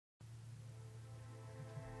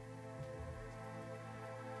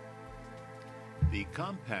The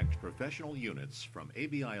compact professional units from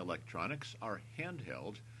ABI Electronics are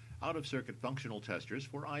handheld, out-of-circuit functional testers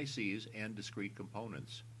for ICs and discrete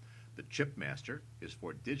components. The ChipMaster is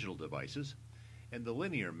for digital devices, and the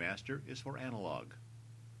LinearMaster is for analog.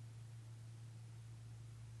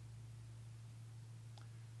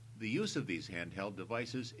 The use of these handheld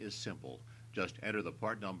devices is simple. Just enter the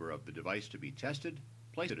part number of the device to be tested,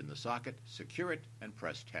 place it in the socket, secure it, and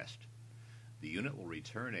press test. The unit will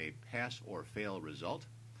return a pass or fail result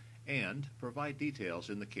and provide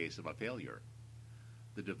details in the case of a failure.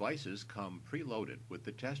 The devices come preloaded with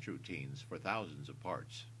the test routines for thousands of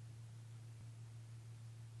parts.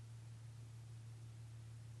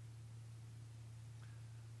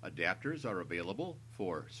 Adapters are available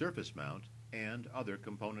for surface mount and other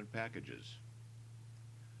component packages.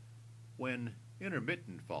 When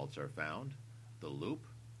intermittent faults are found, the loop,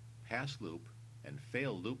 pass loop, and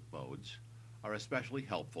fail loop modes are especially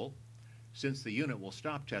helpful, since the unit will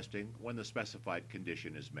stop testing when the specified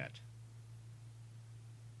condition is met.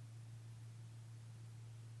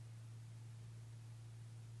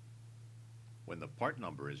 When the part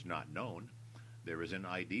number is not known, there is an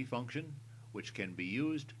ID function which can be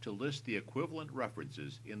used to list the equivalent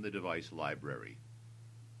references in the device library.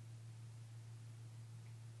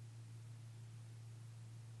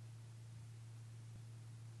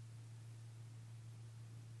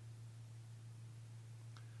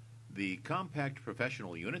 The compact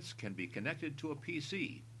professional units can be connected to a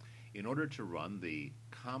PC in order to run the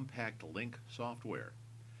Compact Link software.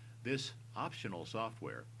 This optional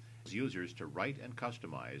software allows users to write and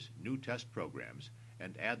customize new test programs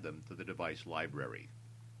and add them to the device library.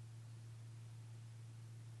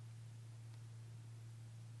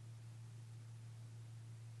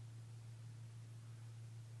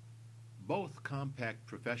 Both compact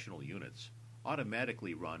professional units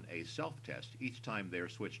automatically run a self-test each time they are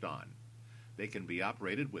switched on. They can be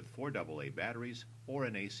operated with 4 AA batteries or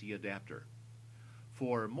an AC adapter.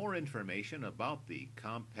 For more information about the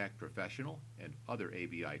Compact Professional and other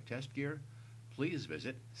ABI test gear, please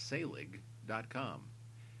visit Saelig.com.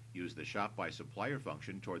 Use the Shop by Supplier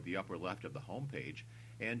function toward the upper left of the home page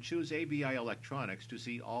and choose ABI Electronics to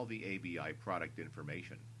see all the ABI product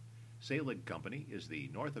information. Saelig Company is the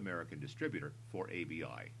North American distributor for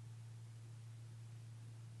ABI.